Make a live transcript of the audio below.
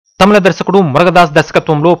తమిళ దర్శకుడు మురుగదాస్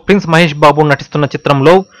దర్శకత్వంలో ప్రిన్స్ మహేష్ బాబు నటిస్తున్న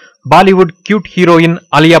చిత్రంలో Bollywood cute heroine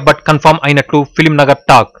Alia Bhatt confirm అయినట్లు ఫిల్మ్ నగర్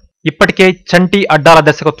టాక్. ఇప్పటికే చంటి అడ్డాల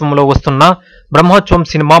దర్శకత్వంలో వస్తున్న బ్రహ్మోత్సవం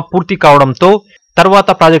సినిమా పూర్తి కావడంతో తర్వాత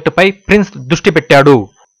ప్రాజెక్టుపై ప్రిన్స్ దృష్టి పెట్టాడు.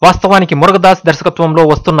 వాస్తవానికి మురుగదాస్ దర్శకత్వంలో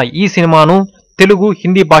వస్తున్న ఈ సినిమాను తెలుగు,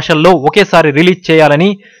 హిందీ భాషల్లో ఒకేసారి రిలీజ్ చేయాలని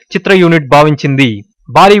చిత్ర యూనిట్ భావించింది.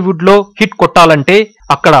 బాలీవుడ్ లో హిట్ కొట్టాలంటే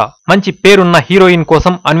అక్కడ మంచి పేరున్న హీరోయిన్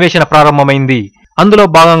కోసం అన్వేషణ ప్రారంభమైంది. అందులో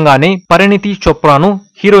భాగంగానే పరిణీతి చోప్రాను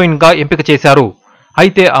హీరోయిన్ గా ఎంపిక చేశారు.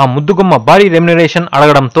 అయితే ఆ ముద్దుగుమ్మ భారీ రెమ్యునరేషన్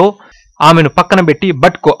అడగడంతో ఆమెను పక్కన పెట్టి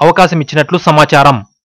భట్ కు అవకాశం ఇచ్చినట్లు సమాచారం.